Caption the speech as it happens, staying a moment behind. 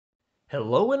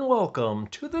Hello and welcome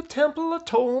to the Temple of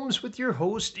Tomes with your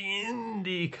host,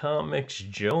 Indie Comics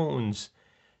Jones.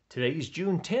 Today's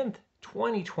June 10th,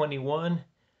 2021,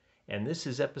 and this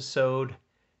is episode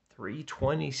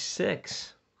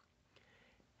 326.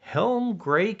 Helm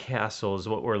Greycastle is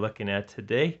what we're looking at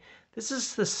today. This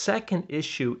is the second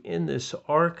issue in this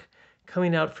arc,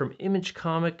 coming out from Image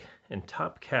Comic and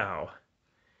Top Cow.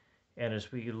 And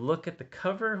as we look at the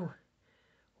cover,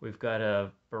 we've got a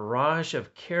barrage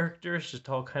of characters just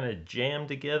all kind of jammed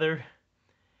together.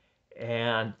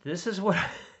 And this is what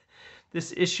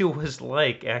this issue was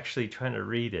like actually trying to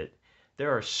read it.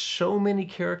 There are so many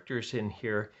characters in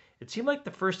here. It seemed like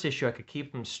the first issue I could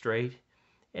keep them straight,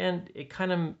 and it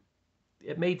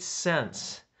made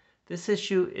sense. This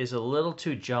issue is a little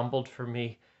too jumbled for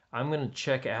me. I'm going to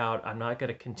check out. I'm not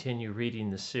going to continue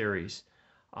reading the series.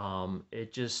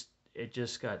 It just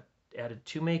got added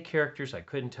too many characters. I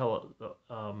couldn't tell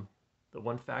the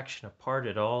one faction apart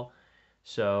at all.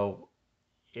 So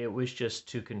it was just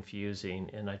too confusing.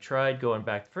 And I tried going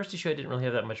back. The first issue I didn't really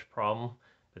have that much problem,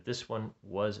 but this one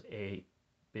was a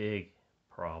big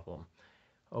problem.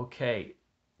 Okay,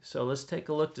 so let's take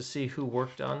a look to see who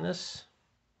worked on this.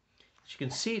 As you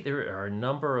can see, there are a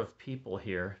number of people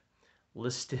here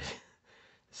listed.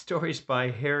 Stories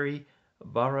by Harry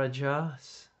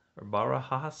Barajas.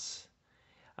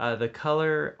 The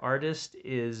color artist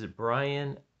is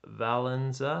Brian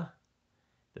Valenza.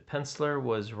 The penciler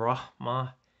was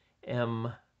Rahma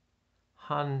M.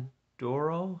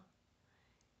 Hondoro.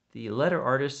 The letter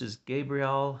artist is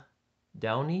Gabriel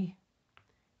Downey.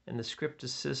 And the script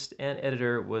assist and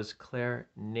editor was Claire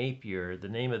Napier. The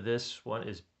name of this one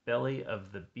is Belly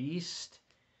of the Beast.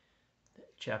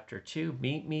 Chapter 2,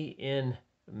 Meet Me in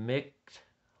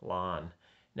Mictlan.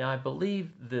 Now, I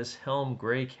believe this Helm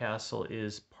Greycastle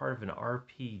is part of an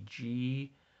RPG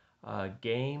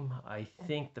game. I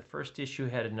think the first issue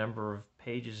had a number of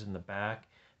pages in the back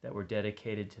that were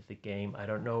dedicated to the game. I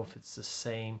don't know if it's the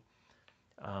same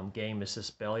game as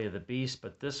this Belly of the Beast,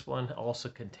 but this one also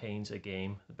contains a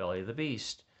game, the Belly of the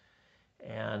Beast.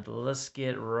 And let's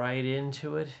get right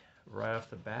into it, right off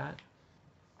the bat.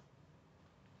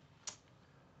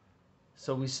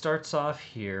 So we starts off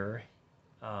here,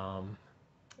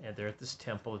 and they're at this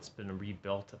temple. It's been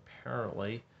rebuilt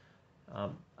apparently. I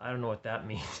don't know what that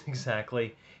means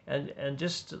exactly. And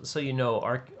just so you know,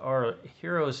 our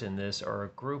heroes in this are a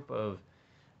group of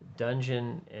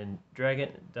Dungeons and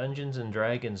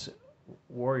Dragons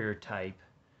warrior type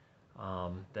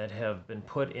that have been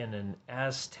put in an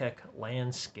Aztec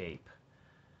landscape.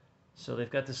 So they've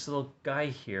got this little guy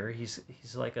here. He's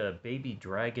like a baby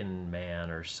dragon man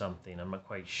or something. I'm not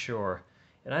quite sure.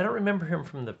 And I don't remember him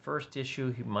from the first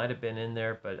issue. He might have been in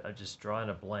there, but I'm just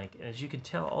drawing a blank. And as you can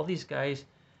tell, all these guys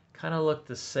kind of look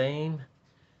the same.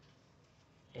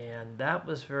 And that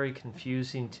was very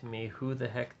confusing to me, who the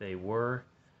heck they were.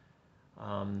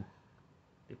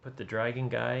 They put the dragon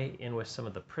guy in with some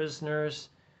of the prisoners.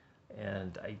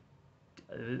 And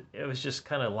it was just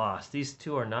kind of lost. These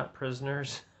two are not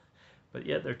prisoners, but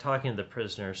yet they're talking to the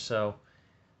prisoners. So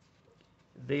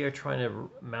they are trying to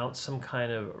mount some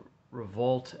kind of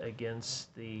revolt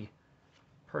against the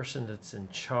person that's in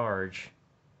charge.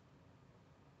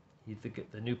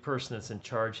 The new person that's in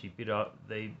charge.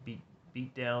 They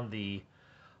beat down the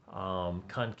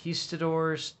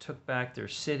conquistadors, took back their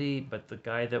city, but the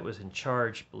guy that was in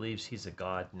charge believes he's a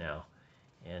god now,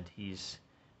 and he's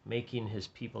making his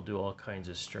people do all kinds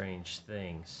of strange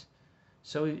things.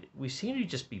 So we seem to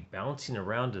just be bouncing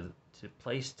around to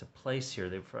place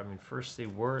here. First they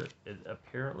were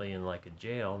apparently in like a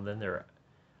jail, and then they're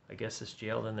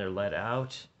let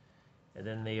out, and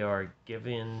then they are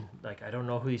given, like, I don't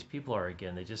know who these people are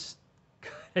again. They just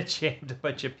kind of jammed a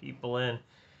bunch of people in,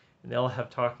 and they all have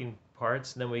talking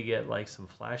parts, and then we get like some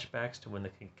flashbacks to when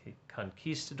the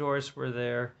conquistadors were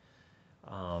there.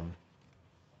 And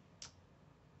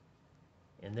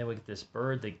then we get this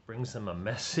bird that brings them a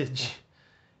message.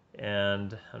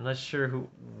 And I'm not sure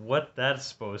what that's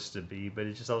supposed to be, but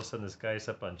it's just all of a sudden this guy's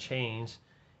up on chains,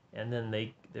 and then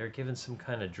they're given some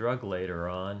kind of drug later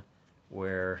on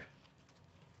where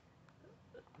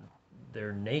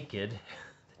they're naked.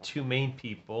 The two main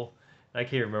people, I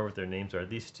can't remember what their names are.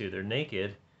 These two, they're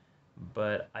naked,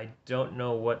 but I don't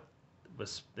know what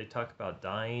was. They talk about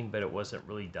dying, but it wasn't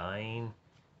really dying.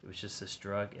 It was just this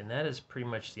drug, and that is pretty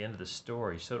much the end of the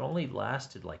story. So it only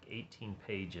lasted like 18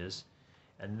 pages.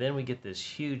 And then we get this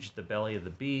huge The Belly of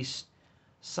the Beast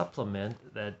supplement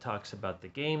that talks about the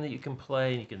game that you can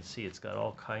play. And you can see it's got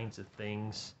all kinds of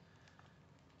things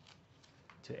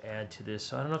to add to this.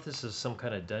 So I don't know if this is some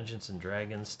kind of Dungeons and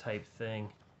Dragons type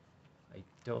thing. I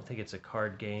don't think it's a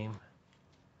card game.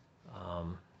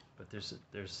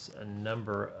 there's a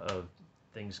number of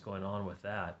things going on with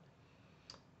that.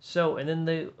 So, and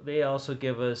then they also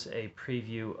give us a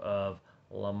preview of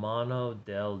La Mano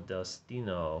del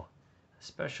Destino, a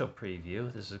special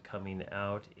preview. This is coming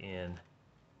out in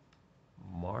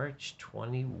March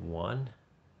 21.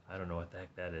 I don't know what the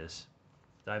heck that is.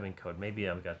 Diamond code. Maybe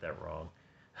I've got that wrong.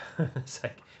 It's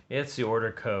like, maybe it's the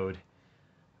order code,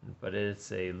 but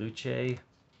it's a Luce.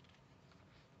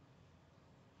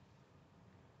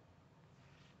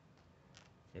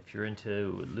 If you're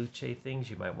into Luce things,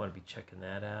 you might want to be checking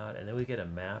that out. And then we get a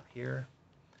map here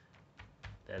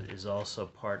that is also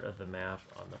part of the map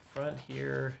on the front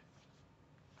here.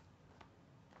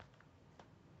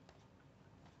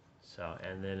 So,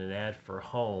 and then an ad for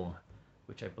Home,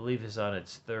 which I believe is on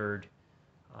its third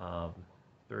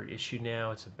issue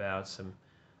now. It's about some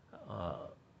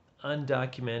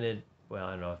undocumented, well,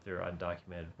 I don't know if they're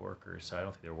undocumented workers, so I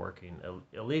don't think they're working,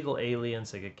 illegal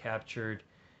aliens that get captured,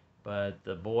 but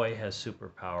the boy has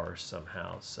superpowers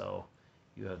somehow, so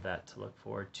you have that to look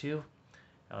forward to.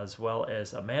 As well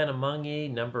as A Man Among Ye,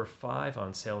 number 5,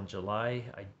 on sale in July.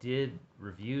 I did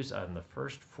reviews on the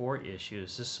first 4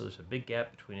 issues. So there's a big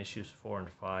gap between issues 4 and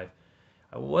 5.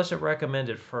 I wasn't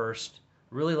recommended first.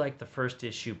 Really liked the first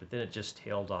issue, but then it just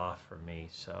tailed off for me.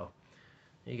 So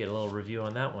you get a little review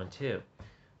on that one too.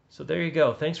 So there you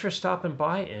go. Thanks for stopping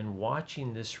by and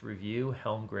watching this review,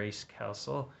 Helm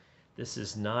Greycastle. This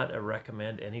is not a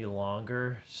recommend any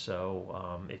longer,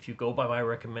 so if you go by my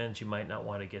recommends, you might not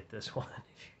want to get this one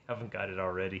if you haven't got it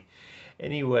already.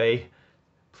 Anyway,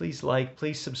 please like,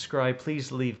 please subscribe, please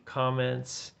leave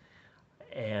comments,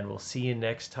 and we'll see you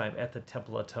next time at the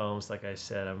Temple of Tomes. Like I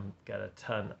said, I've got a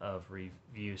ton of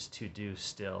reviews to do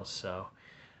still, so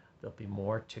there'll be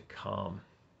more to come.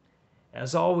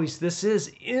 As always, this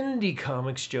is Indie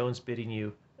Comics Jones bidding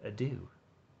you adieu.